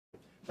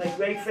my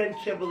great friend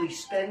Kimberly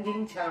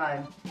spending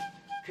time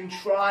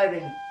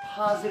contriving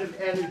positive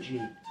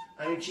energy.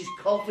 I mean, she's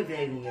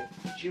cultivating it.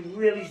 She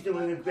really is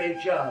doing a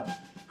great job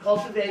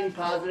cultivating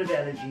positive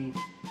energy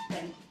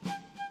and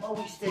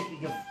always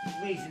thinking of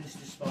reasons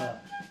to smile.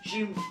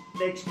 She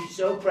makes me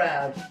so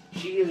proud.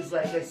 She is,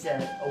 like I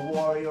said, a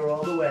warrior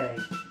all the way,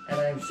 and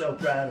I am so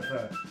proud of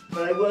her.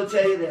 But I will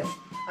tell you this.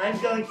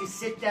 I'm going to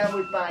sit down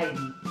with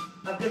Biden.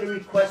 I'm going to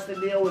request a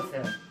meal with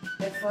him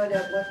and find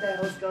out what the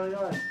hell's going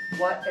on,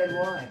 what and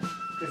why.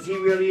 Because he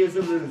really is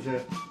a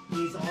loser.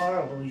 He's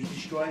horrible. He's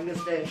destroying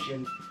this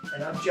nation.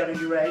 And I'm telling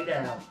you right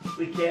now,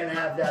 we can't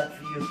have that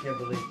for you,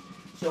 Kimberly.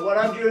 So what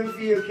I'm doing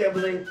for you,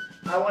 Kimberly,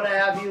 I want to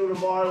have you to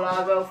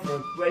Mar-a-Lago for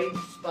a great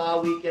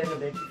spa weekend to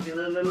make you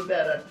feel a little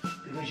better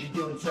because you're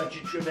doing such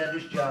a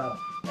tremendous job.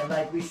 And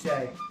like we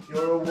say,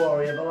 you're a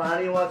warrior.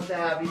 Melania wants to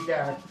have you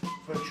down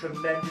for a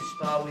tremendous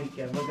spa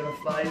weekend. We're going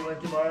to fly you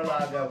into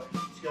Mar-a-Lago.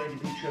 It's going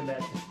to be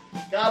tremendous.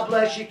 God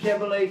bless you,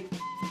 Kimberly.